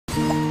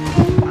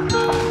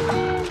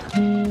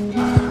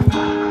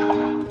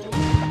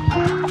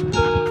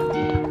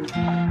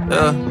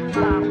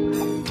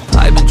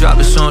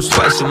dropping songs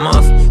twice a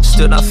month.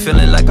 Still not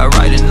feeling like I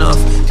write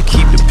enough to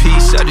keep the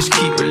peace. I just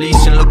keep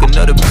releasing. Look,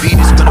 another beat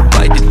is gonna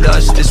bite the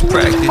dust. This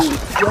practice.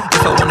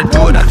 If I wanna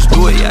do it, I just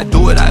do it. Yeah, I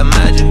do it, I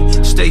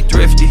imagine. Stay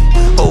thrifty.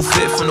 Whole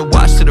fit from the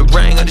watch to the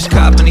ring. I just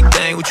cop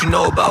anything. What you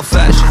know about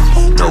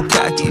fashion? No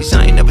khakis,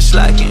 I ain't never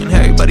slacking.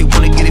 Everybody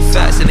wanna get it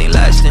fast, it ain't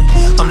lasting.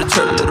 I'm the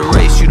turtle of the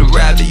race, you the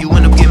rabbit. You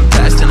end up getting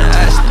past in the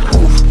Aston.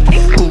 Oof,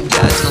 who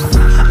gas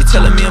them? They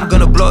telling me I'm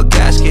gonna blow a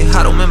gasket.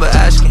 I don't remember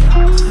asking.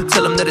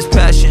 Tell them that it's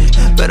passion.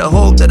 Better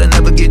hope that I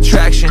never get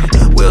traction.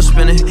 Wheel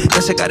spinning,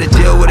 guess I gotta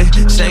deal with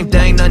it. Same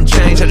thing, nothing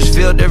changed, I just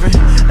feel different.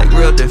 Like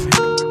real different.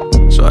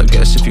 So I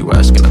guess if you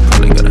asking, I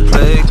probably gotta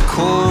play it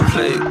cool,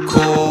 play it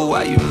cool.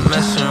 Why you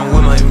messing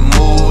with my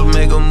mood?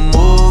 Make a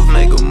move,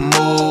 make a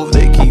move.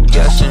 They keep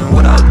guessing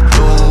what I'll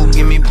do.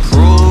 Give me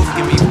proof,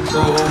 give me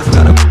proof.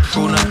 Gotta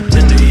prove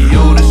nothing to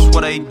you. This is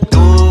what I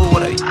do,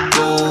 what I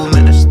do.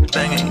 Man, this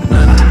thing ain't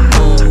nothing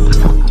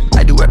new.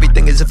 I do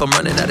everything as if I'm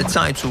running out of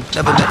time to.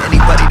 Never met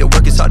anybody that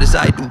work as hard as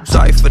I do.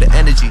 Sorry for the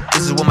energy,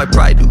 this is what my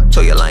pride do.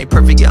 Told you I ain't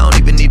perfect, yeah, I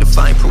don't even need to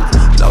find proof.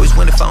 You'll always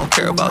win if I don't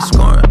care about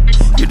scoring.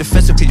 You're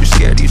defensive cause you're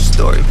scared of your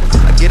story.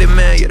 I get it,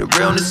 man, yeah, the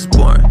realness is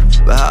boring.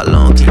 But how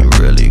long can you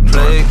really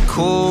play it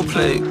cool,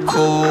 play it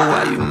cool?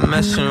 Why you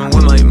messing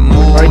with my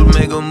mood?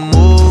 Make a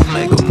move,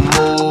 make a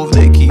move.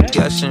 They keep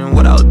guessing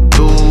what I'll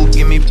do.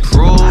 Give me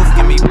proof,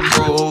 give me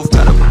proof.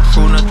 Gotta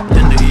prove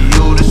nothing to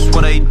you. This is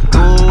what I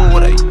do,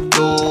 what I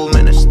do.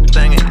 Man, this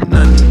thing ain't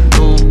nothing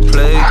new.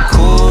 Play it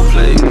cool,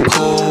 play it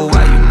cool.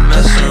 Why you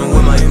messing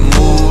with my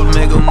mood?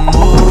 Make a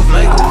move,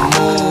 make a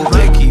move.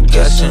 They keep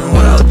guessing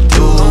what I'll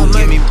do.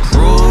 Give me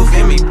proof,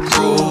 give me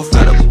proof.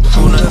 Gotta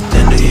prove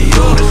nothing to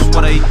you. This is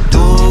what I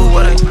do,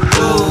 what I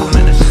do.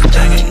 Man, this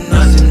thing ain't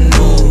nothing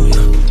new.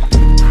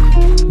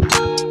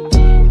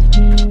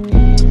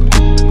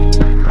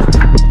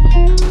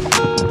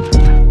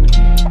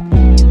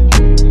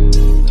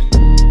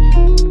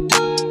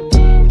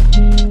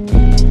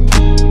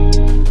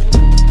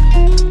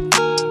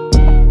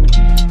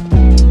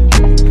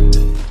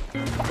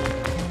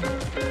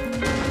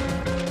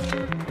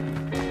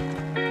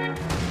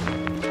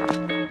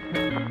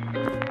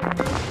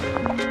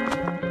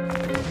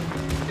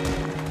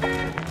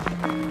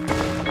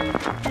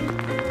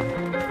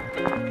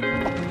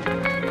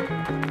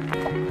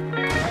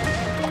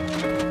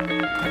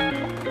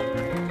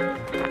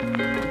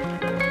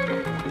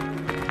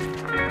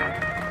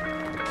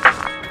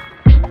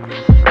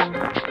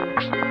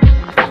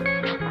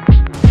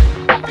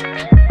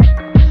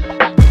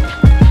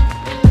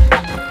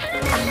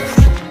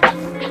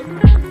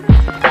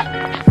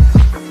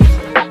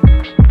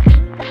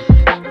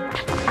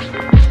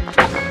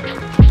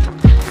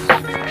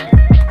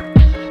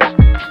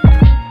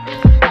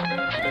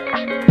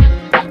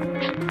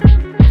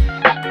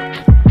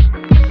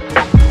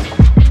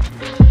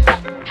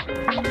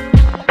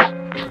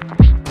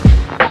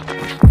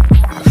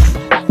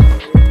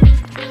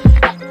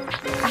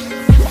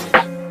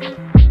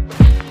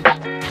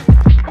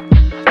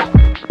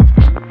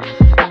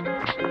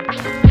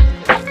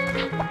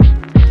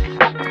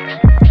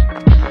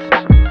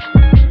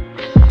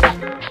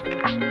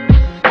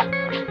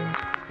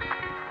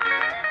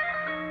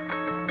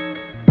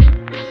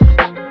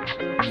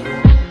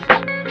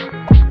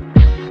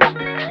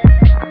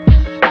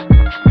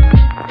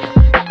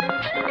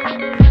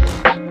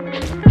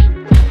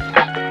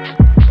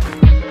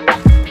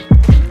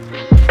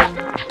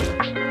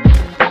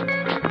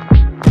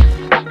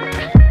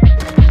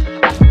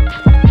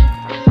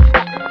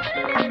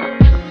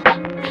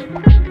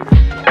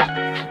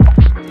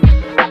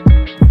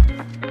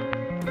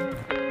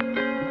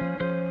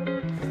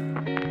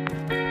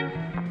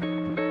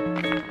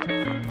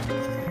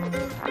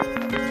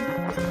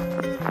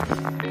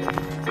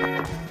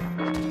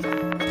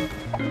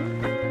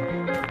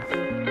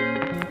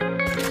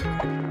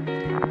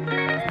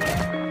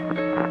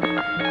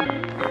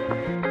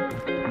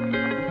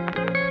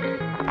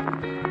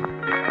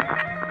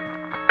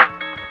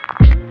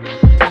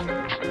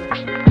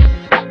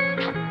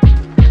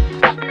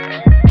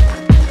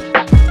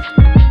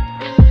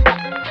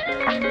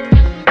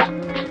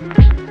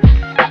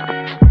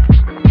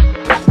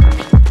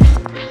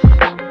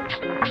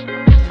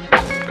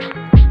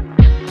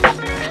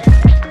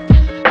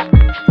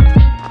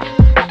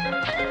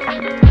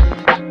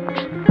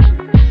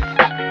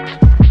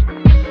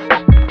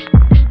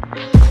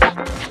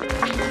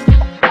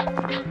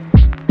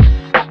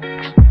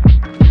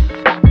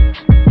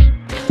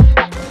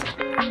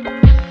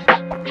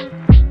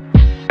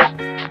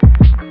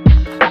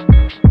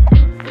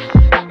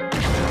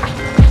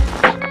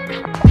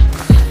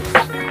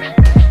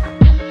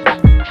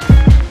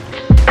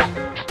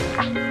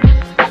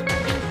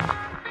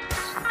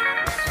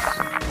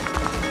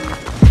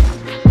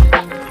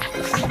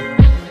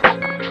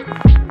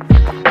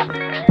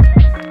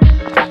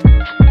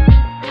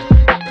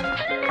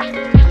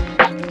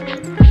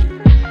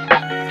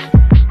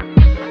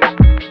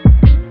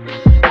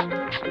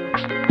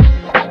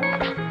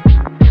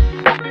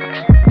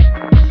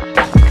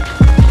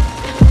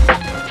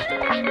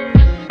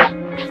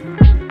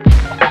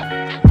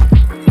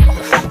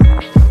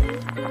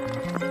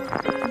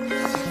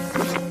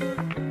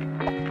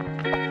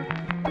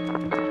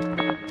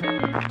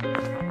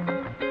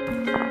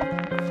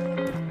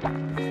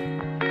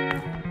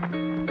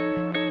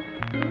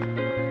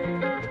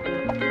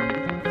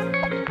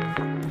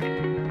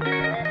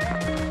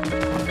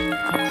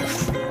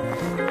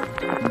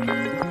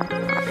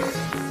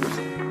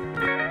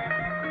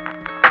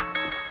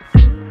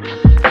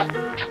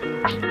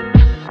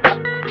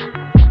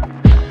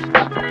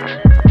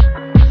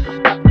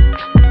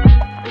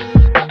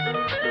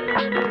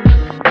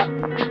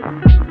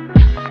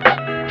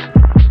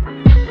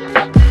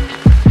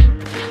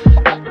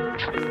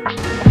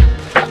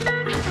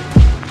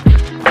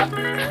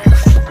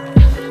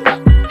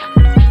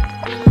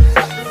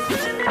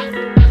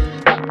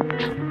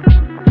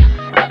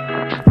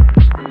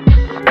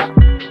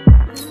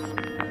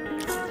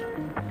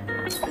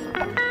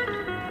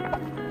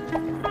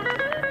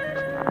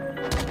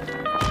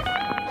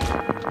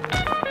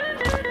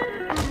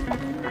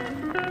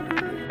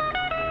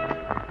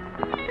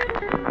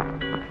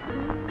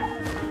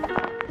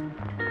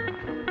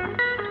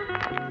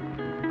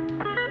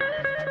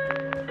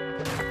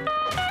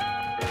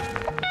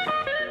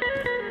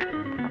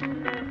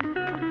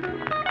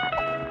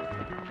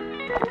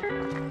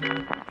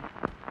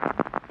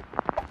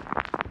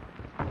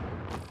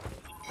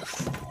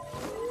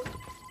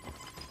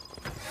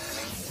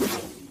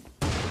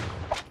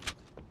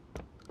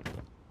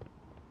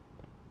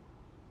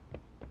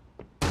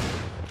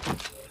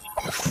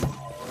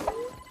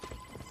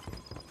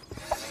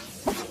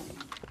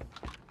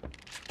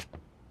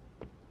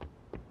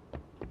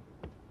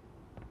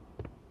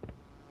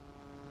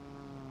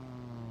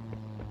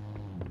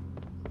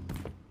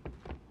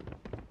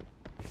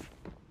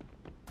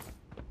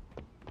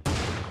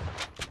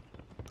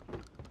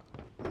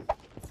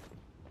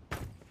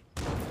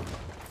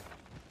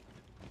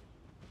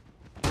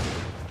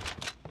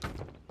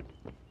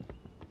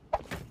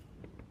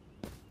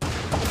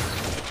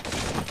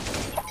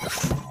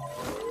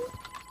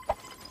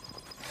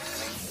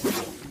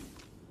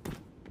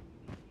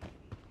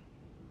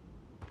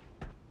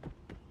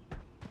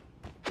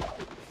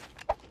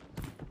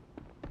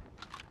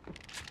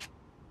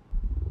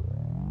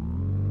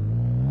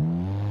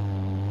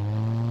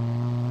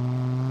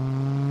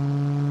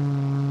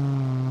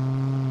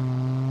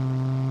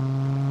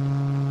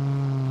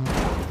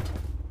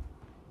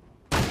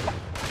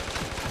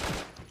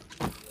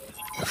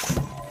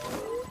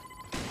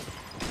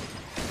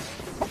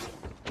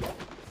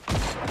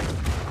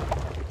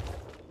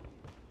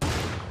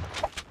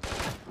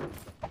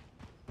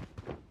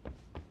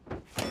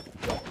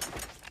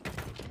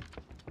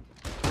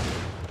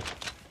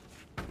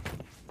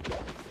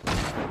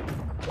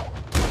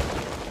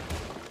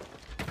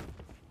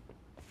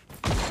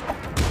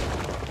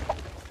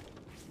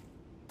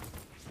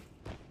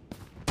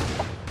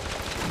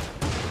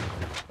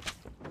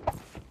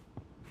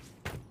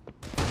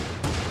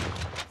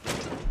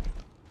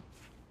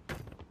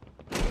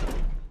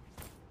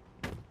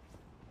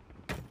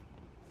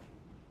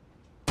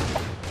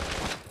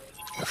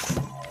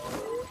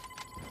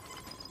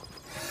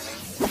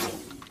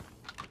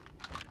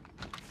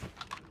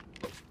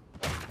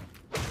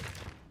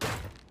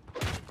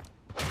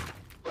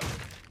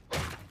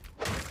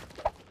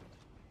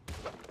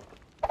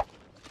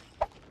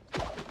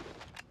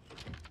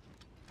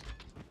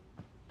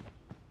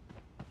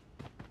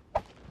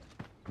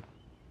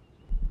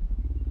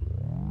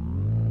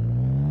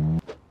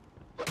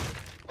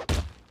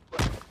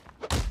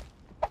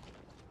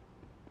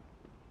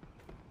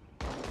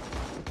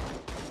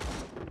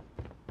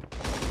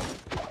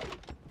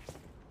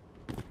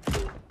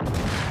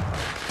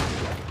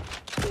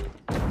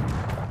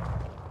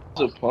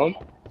 A pump?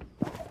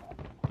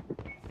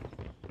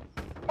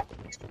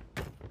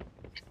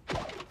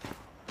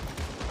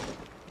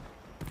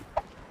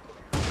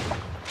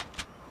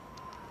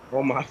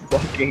 Oh my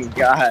fucking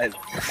god.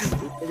 This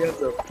nigga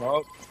has a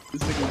pump.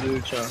 This nigga's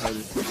really trying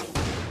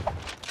hard.